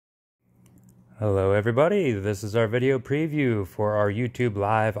Hello everybody, this is our video preview for our YouTube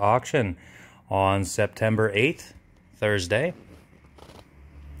live auction on September 8th, Thursday.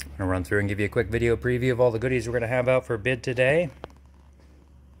 I'm going to run through and give you a quick video preview of all the goodies we're going to have out for bid today.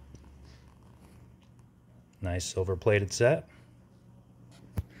 Nice silver plated set.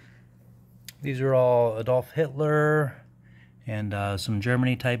 These are all Adolf Hitler and some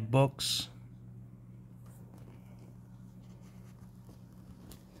Germany type books.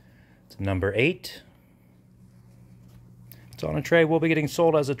 Number 8. It's on a tray. We'll be getting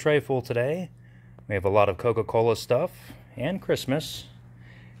sold as a tray full today. We have a lot of Coca-Cola stuff and Christmas,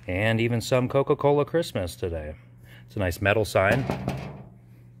 and even some Coca-Cola Christmas today. It's a nice metal sign.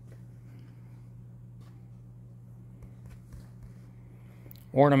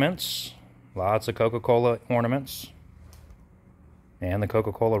 Ornaments. Lots of Coca-Cola ornaments. And the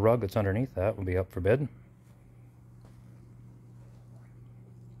Coca-Cola rug that's underneath that will be up for bid.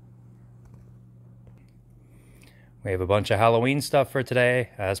 We have a bunch of Halloween stuff for today,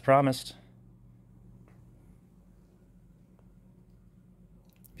 as promised.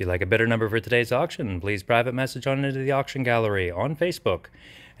 If you'd like a bidder number for today's auction, please private message on into the auction gallery on Facebook,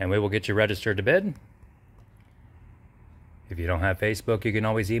 and we will get you registered to bid. If you don't have Facebook, you can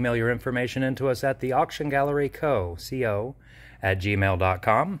always email your information into us at the auction gallery co@gmail.com.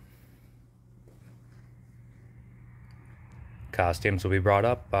 Costumes will be brought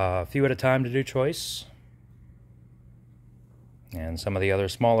up a few at a time to do choice. And some of the other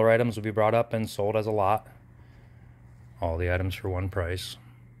smaller items will be brought up and sold as a lot. All the items for one price.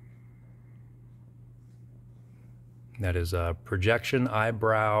 That is a projection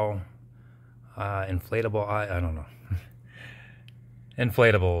eyebrow, inflatable eye, I don't know.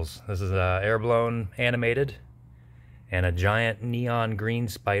 Inflatables. This is air blown animated and a giant neon green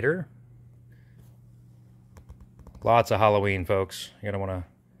spider. Lots of Halloween, folks. You're going to want to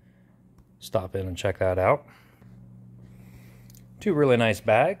stop in and check that out. Two really nice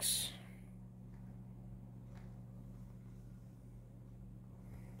bags.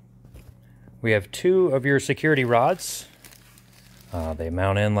 We have two of your security rods. They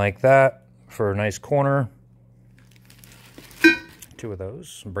mount in like that for a nice corner. Two of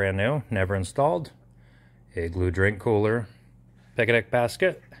those, brand new, never installed. Igloo drink cooler, picnic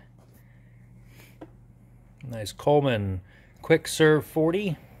basket. Nice Coleman Quick Serve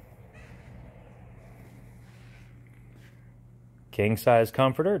 40. King size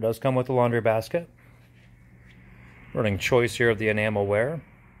comforter. Does come with a laundry basket. Running choice here of the enamel ware.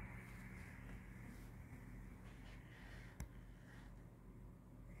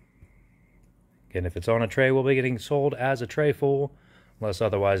 Again, if it's on a tray, we'll be getting sold as a tray full, unless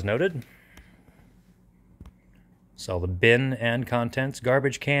otherwise noted. Sell the bin and contents.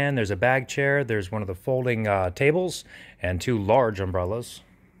 Garbage can. There's a bag chair. There's one of the folding tables and two large umbrellas.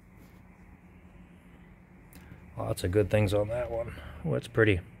 Lots of good things on that one. Oh, it's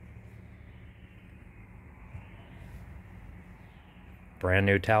pretty. Brand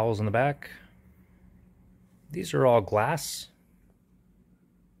new towels in the back. These are all glass.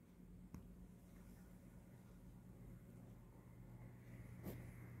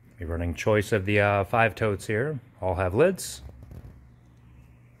 Be running choice of the 5 totes here. All have lids.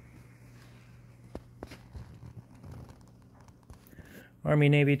 Army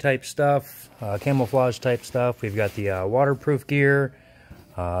Navy type stuff, camouflage type stuff. We've got the waterproof gear.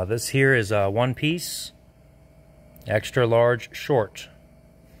 This here is one piece, extra large short.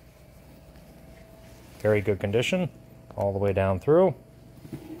 Very good condition, all the way down through,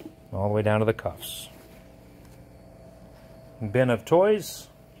 all the way down to the cuffs. Bin of toys.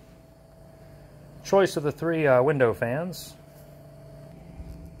 Choice of the 3 window fans.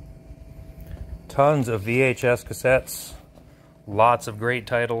 Tons of VHS cassettes. Lots of great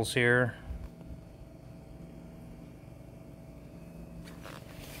titles here.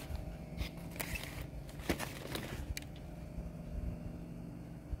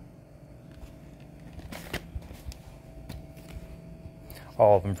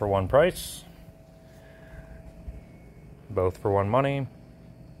 All of them for one price. Both for one money.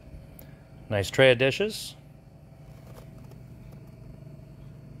 Nice tray of dishes.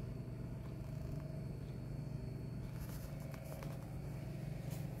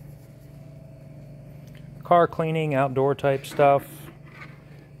 Car cleaning, outdoor type stuff.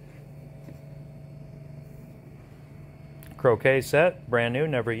 Croquet set, brand new,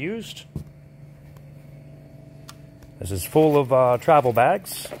 never used. This is full of travel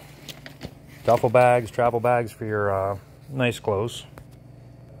bags. Duffel bags, travel bags for your nice clothes.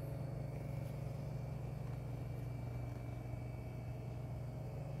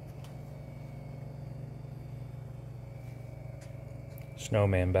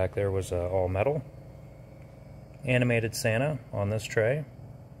 snowman back there was all metal. Animated Santa on this tray.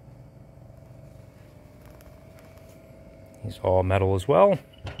 He's all metal as well.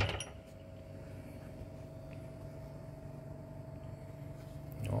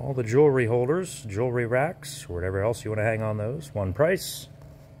 All the jewelry holders, jewelry racks, whatever else you want to hang on those. One price.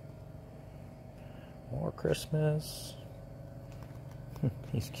 More Christmas.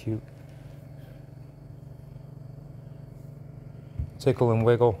 He's cute. Tickle and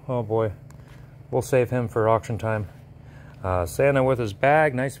Wiggle. Oh boy. We'll save him for auction time. Santa with his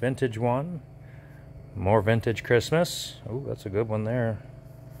bag. Nice vintage one. More vintage Christmas. Oh, that's a good one there.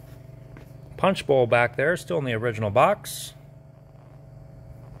 Punch bowl back there. Still in the original box.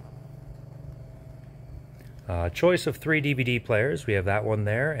 Choice of 3 DVD players. We have that one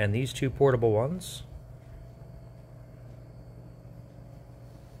there and these 2 portable ones.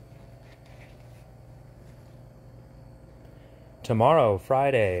 Tomorrow,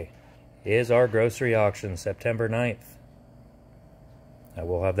 Friday, is our grocery auction, September 9th. I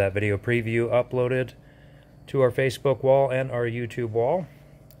will have that video preview uploaded to our Facebook wall and our YouTube wall.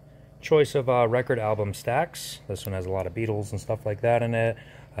 Choice of record album stacks. This one has a lot of Beatles and stuff like that in it,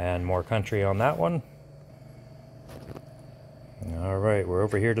 and more country on that one. Alright, we're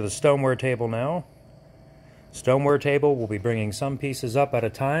over here to the stoneware table now. Stoneware table, we'll be bringing some pieces up at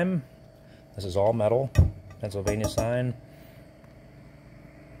a time. This is all metal, Pennsylvania sign.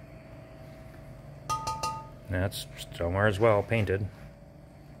 That's stoneware as well, painted.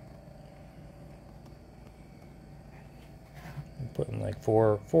 Putting like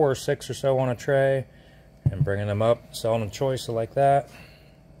four or six or so on a tray and bringing them up, selling a choice like that.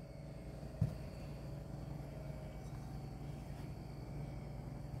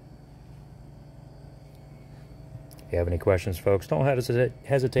 If you have any questions, folks, don't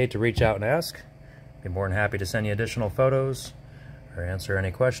hesitate to reach out and ask. Be more than happy to send you additional photos or answer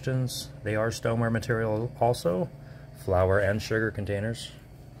any questions. They are stoneware material also. Flour and sugar containers.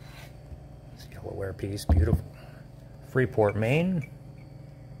 Yellowware piece, beautiful. Freeport, Maine.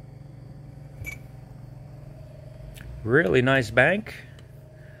 Really nice bank.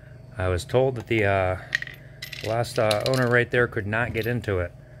 I was told that the last owner right there could not get into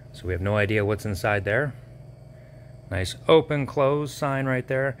it, so we have no idea what's inside there. Nice open close sign right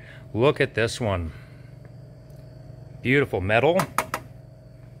there. Look at this one. Beautiful metal.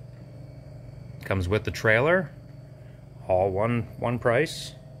 Comes with the trailer. All one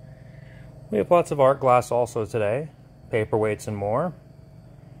price. We have lots of art glass also today. Paperweights and more.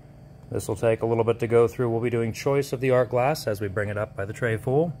 This will take a little bit to go through. We'll be doing choice of the art glass as we bring it up by the tray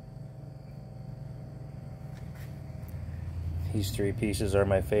full. These 3 pieces are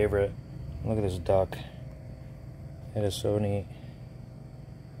my favorite. Look at this duck. It is so neat.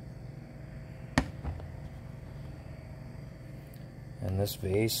 And this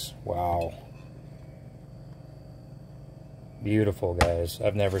vase, wow. Beautiful, guys.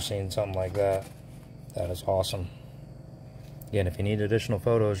 I've never seen something like that. That is awesome. Again, if you need additional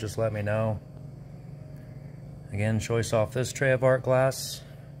photos, just let me know. Again, choice off this tray of art glass.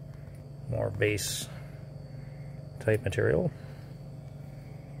 More base type material.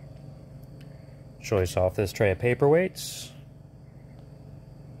 Choice off this tray of paperweights.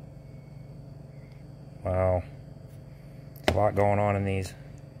 Wow. A lot going on in these.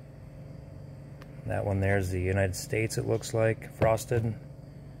 That one there's the United States, it looks like. Frosted.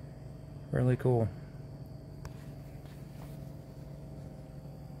 Really cool.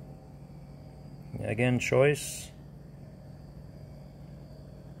 Again, choice.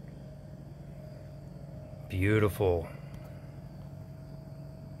 Beautiful.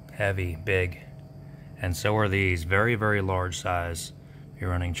 Heavy, big. And so are these. Very, very large size. You're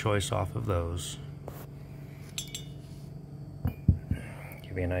running choice off of those.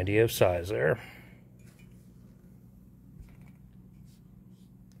 Give you an idea of size there.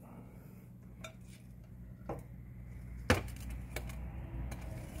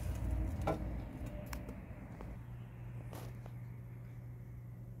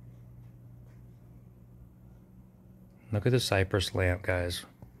 Look at the cypress lamp, guys.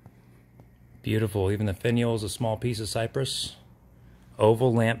 Beautiful. Even the finial is a small piece of cypress.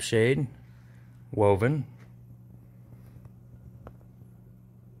 Oval lampshade, woven.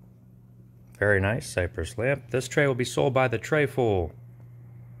 Very nice cypress lamp. This tray will be sold by the tray full.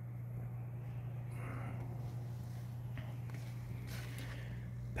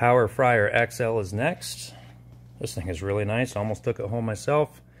 Power Fryer XL is next. This thing is really nice. Almost took it home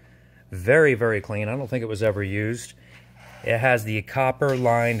myself. Very, very clean. I don't think it was ever used. It has the copper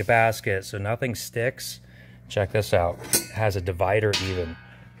lined basket, so nothing sticks. Check this out. It has a divider even.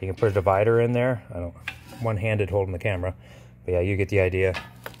 You can put a divider in there. I don't one-handed holding the camera. But yeah, you get the idea.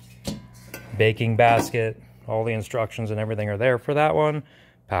 Baking basket, all the instructions and everything are there for that one.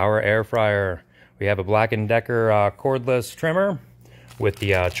 Power air fryer. We have a Black & Decker cordless trimmer with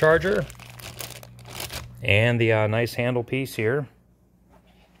the charger and the nice handle piece here.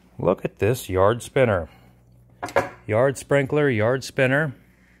 Look at this yard spinner. Yard sprinkler, yard spinner.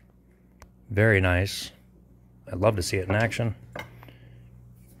 Very nice. I'd love to see it in action.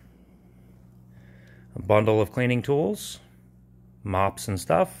 A bundle of cleaning tools, mops and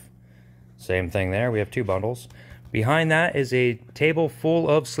stuff. Same thing there, we have 2 bundles. Behind that is a table full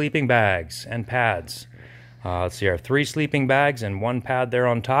of sleeping bags and pads. Let's see, our 3 sleeping bags and 1 pad there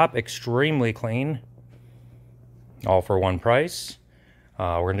on top. Extremely clean. All for one price.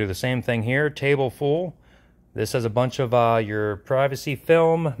 We're going to do the same thing here. Table full. This has a bunch of your privacy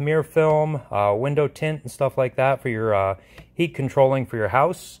film, mirror film, window tint and stuff like that for your heat controlling for your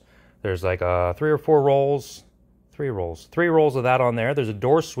house. There's like 3 or 4 rolls. 3 rolls of that on there. There's a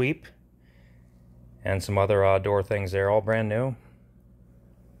door sweep and some other door things there, all brand new.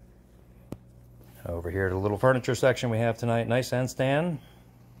 Over here to the little furniture section we have tonight. Nice end stand.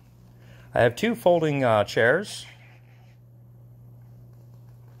 I have 2 folding chairs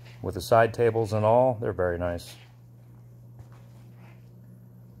with the side tables and all. They're very nice.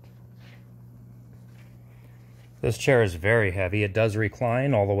 This chair is very heavy. It does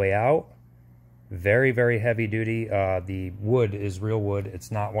recline all the way out. Very, very heavy duty. The wood is real wood. It's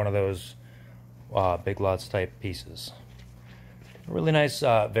not one of those Big Lots type pieces. Really nice,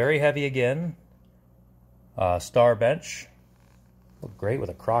 very heavy again. Star bench. Look great with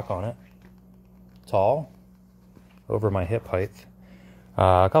a crock on it. Tall. Over my hip height.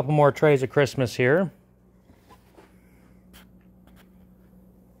 A couple more trays of Christmas here.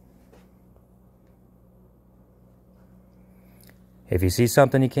 If you see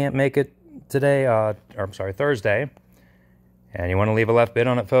something you can't make it today, or I'm sorry, Thursday, and you want to leave a left bid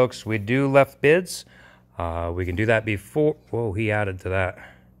on it, folks, we do left bids. We can do that before... Whoa, he added to that.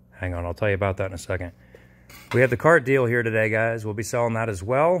 Hang on, I'll tell you about that in a second. We have the cart deal here today, guys. We'll be selling that as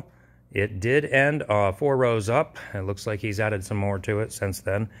well. It did end 4 rows up. It looks like he's added some more to it since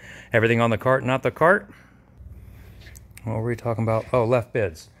then. Everything on the cart, not the cart. What were we talking about? Oh, left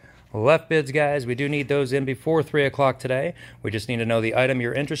bids. Left bids, guys. We do need those in before 3 o'clock today. We just need to know the item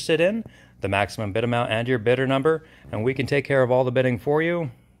you're interested in, the maximum bid amount, and your bidder number, and we can take care of all the bidding for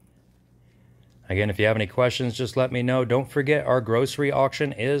you. Again, if you have any questions, just let me know. Don't forget, our grocery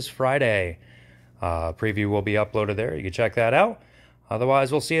auction is Friday. Preview will be uploaded there. You can check that out.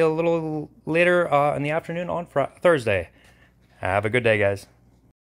 Otherwise, we'll see you a little later in the afternoon on Thursday. Have a good day, guys.